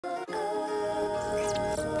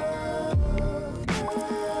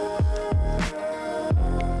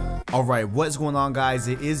Alright, what's going on, guys?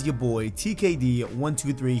 It is your boy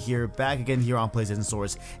TKD123 here, back again here on PlayStation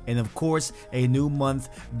Source. And of course, a new month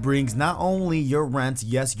brings not only your rent,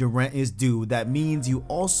 yes, your rent is due, that means you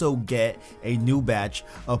also get a new batch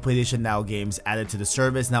of PlayStation Now games added to the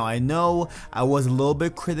service. Now, I know I was a little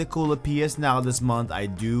bit critical of PS Now this month. I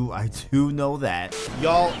do know that.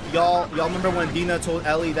 Y'all remember when Dina told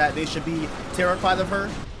Ellie that they should be terrified of her?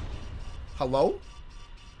 Hello?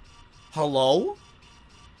 Hello?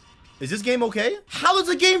 Is this game okay? How does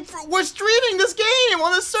the game, we're streaming this game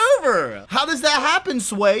on the server. How does that happen,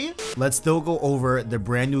 Sway? Let's still go over the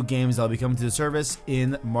brand new games that'll be coming to the service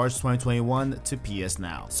in March 2021 to PS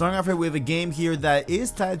Now. Starting off here with a game here that is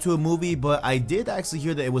tied to a movie, but I did actually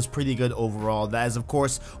hear that it was pretty good overall. That is, of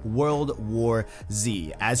course, World War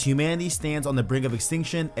Z. As humanity stands on the brink of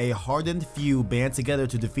extinction, a hardened few band together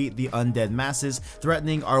to defeat the undead masses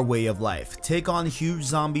threatening our way of life. Take on huge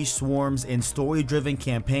zombie swarms in story-driven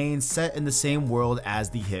campaigns set in the same world as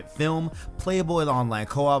the hit film, playable in online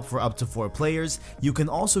co-op for up to 4 players. You can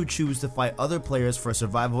also choose to fight other players for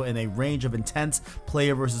survival in a range of intense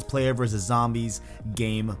player versus zombies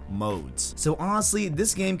game modes. So honestly,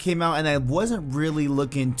 this game came out and I wasn't really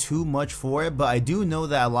looking too much for it, but I do know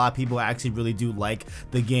that a lot of people actually really do like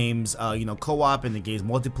the game's co-op and the game's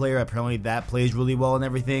multiplayer. Apparently that plays really well and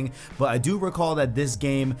everything. But I do recall that this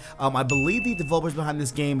game, I believe the developers behind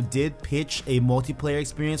this game did pitch a multiplayer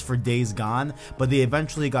experience for Days Gone, but they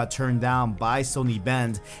eventually got turned down by Sony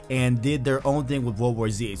Bend and did their own thing with World War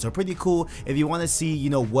Z. So pretty cool. If you want to see,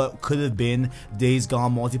 what could have been Days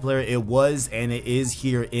Gone multiplayer, it was and it is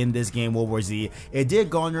here in this game, World War Z. It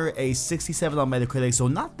did garner a 67 on Metacritic, so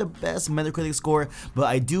not the best Metacritic score, but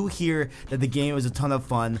I do hear that the game is a ton of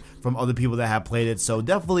fun from other people that have played it. So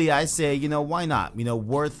definitely, I say, why not?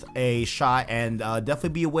 Worth a shot, and definitely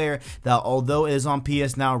be aware that although it is on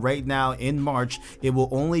PS Now right now in March, it will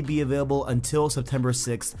only be available until September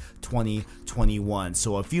 6th, 2021.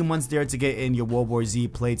 So a few months there to get in your World War Z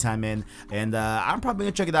playtime in, and I'm probably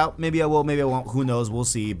gonna check it out. Maybe I will, maybe I won't, who knows, we'll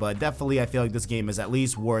see. But definitely I feel like this game is at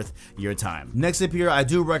least worth your time. Next up here, I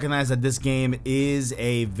do recognize that this game is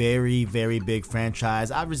a very big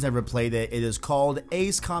franchise. I've just never played it. It is called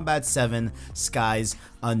Ace Combat 7 Skies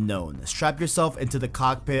Unknown. Strap yourself into the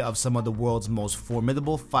cockpit of some of the world's most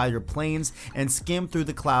formidable fighter planes and skim through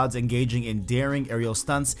the clouds, engaging in daring aerial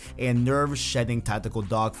stunts and nerve-shedding tactical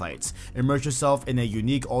dogfights. Immerse yourself in a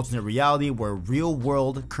unique alternate reality where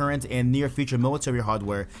real-world, current, and near-future military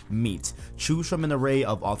hardware meet. Choose from an array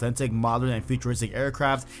of authentic, modern, and futuristic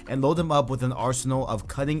aircraft and load them up with an arsenal of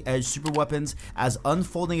cutting-edge superweapons as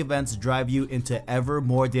unfolding events drive you into ever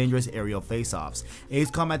more dangerous aerial face-offs.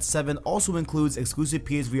 Ace Combat 7 also includes exclusive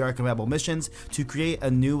PSVR compatible missions to create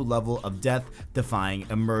a new level of death-defying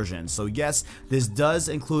immersion. So yes, this does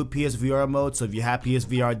include PSVR mode, so if you have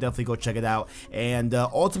PSVR, definitely go check it out. And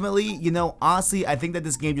ultimately, honestly, I think that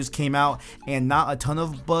this game just came out and not a ton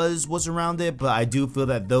of buzz was around it, but I do feel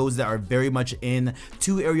that those that are very much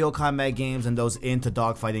into aerial combat games and those into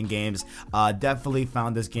dogfighting games definitely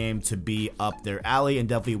found this game to be up their alley and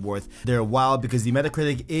definitely worth their while, because the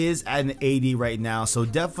Metacritic is at an 80 right now, so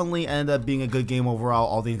definitely ended up being a good game overall,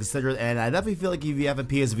 all things considered. And I definitely feel like if you have a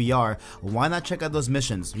PSVR, why not check out those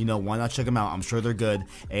missions? Why not check them out? I'm sure they're good,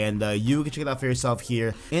 and you can check it out for yourself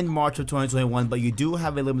here in March of 2021, but you do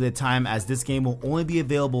have a limited time as this game will only be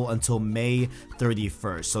available until May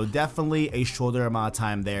 31st, so definitely a shorter amount of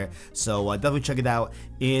time there. So definitely check it out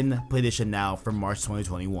in PlayStation Now for March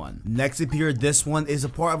 2021. Next up here, this one is a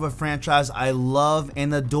part of a franchise I love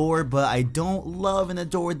and adore, but I don't love and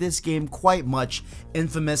adore this game quite much.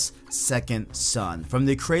 Infamous Second Son. From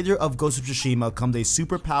the creator of Ghost of Tsushima comes a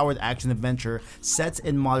super-powered action-adventure set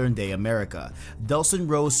in modern-day America. Delson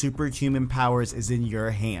Rowe's superhuman powers is in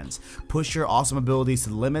your hands. Push your awesome abilities to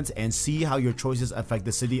the limit and see how your choices affect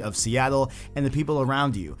the city of Seattle and the people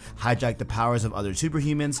around you. Hijack the powers of other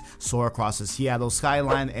superhumans, soar across the Seattle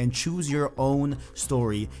skyline, and choose your own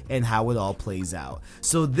story and how it all plays out.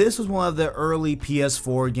 So this was one of the early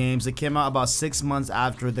PS4 games. It came out about 6 months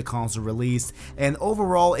after the console released, and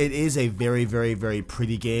overall it is a very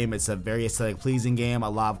pretty game. It's a very aesthetic pleasing game, a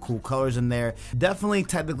lot of cool colors in there. Definitely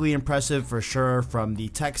technically impressive for sure from the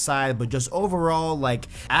tech side, but just overall, like,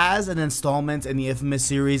 as an installment in the Infamous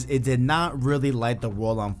series, it did not really light the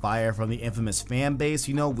world on fire from the Infamous fan base.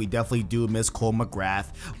 We definitely do miss Cole McGrath,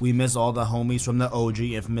 we miss all the homies from the OG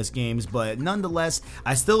Infamous games, but nonetheless,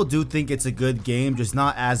 I still do think it's a good game, just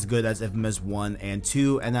not as good as Infamous 1 and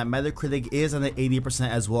 2, and that Metacritic is on the 80%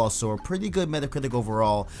 as well, so a pretty good Metacritic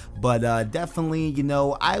overall. But definitely, you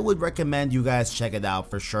know, I would recommend you guys check it out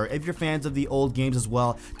for sure. If you're fans of the old games as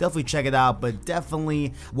well, definitely check it out, but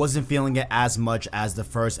definitely wasn't feeling it as much as the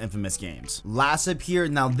first Infamous games. Last up here,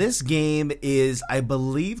 now this game is, I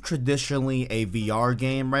believe, traditionally a VR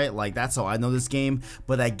game, right? Like, that's how I know this game,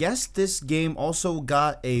 but I guess this game also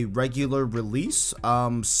got a regular release,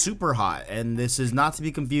 Super Hot, and this is not to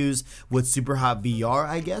be confused with Super Hot VR,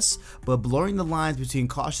 I guess, but blurring the lines between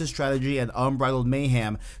cautious strategy and unbridled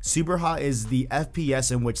mayhem, Super Hot is the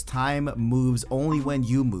FPS in which time moves only when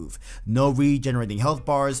you move. No regenerating health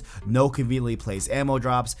bars, no conveniently placed ammo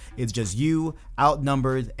drops, it's just you,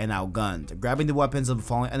 outnumbered and outgunned, grabbing the weapons of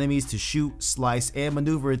falling enemies to shoot, slice, and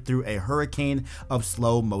maneuver through a hurricane of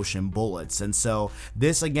slow motion bullets. And so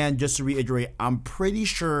this, again, just to reiterate, I'm pretty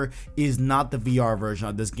sure is not the VR version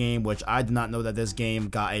of this game, which I did not know that this game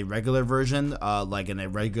got a regular version, like in a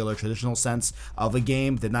regular traditional sense of a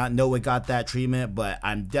game. Did not know it got that treatment, but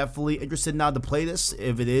I'm definitely interested now to play this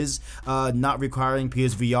if it is not requiring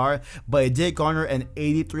PSVR. But it did garner an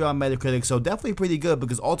 83 on Metacritic, so definitely pretty good,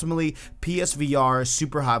 because ultimately PSVR,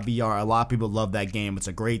 Super Hot VR, a lot of people love that game. It's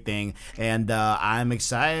a great thing, and I'm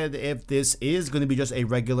excited if this is going to be just a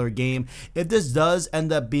regular game. If this does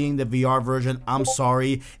end up being the VR version, I'm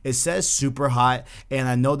sorry, it says Super Hot, and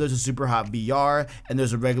I know there's a Super Hot VR and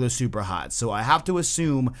there's a regular Super Hot, so I have to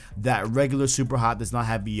assume that regular Super Hot does not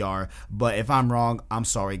have VR. But if I'm wrong, I'm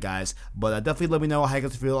sorry guys, but definitely let me know how you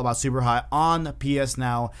guys feel about Super Hot on PS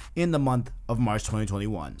Now in the month of March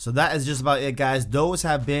 2021. So that is just about it, guys. Those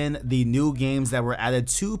have been the new games that were added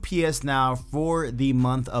to PS Now for the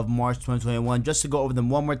month of March 2021. Just to go over them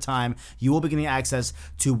one more time, you will be getting access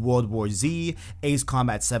to World War Z, Ace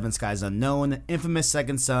Combat 7 Skies Unknown, Infamous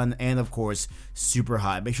Second Son, and of course Super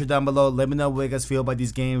Hot. Make sure down below, let me know what you guys feel about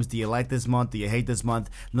these games. Do you like this month? Do you hate this month?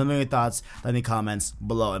 Let me know your thoughts in the comments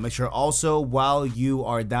below. And make sure also, while you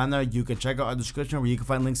are down there, you can check out our description where you can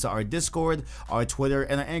find links to our Discord, our Twitter,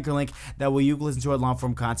 and our Anchor link. That way you can listen to our long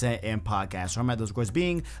form content and podcasts. Remember those, of course,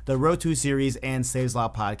 being the Road 2 series and Saves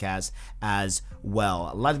Lot podcast as well.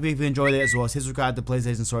 A lot of people enjoyed it, as well as hit subscribe to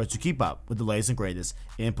PlayStation Source to keep up with the latest and greatest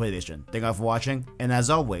in PlayStation. Thank you all for watching, and as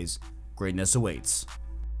always, greatness awaits.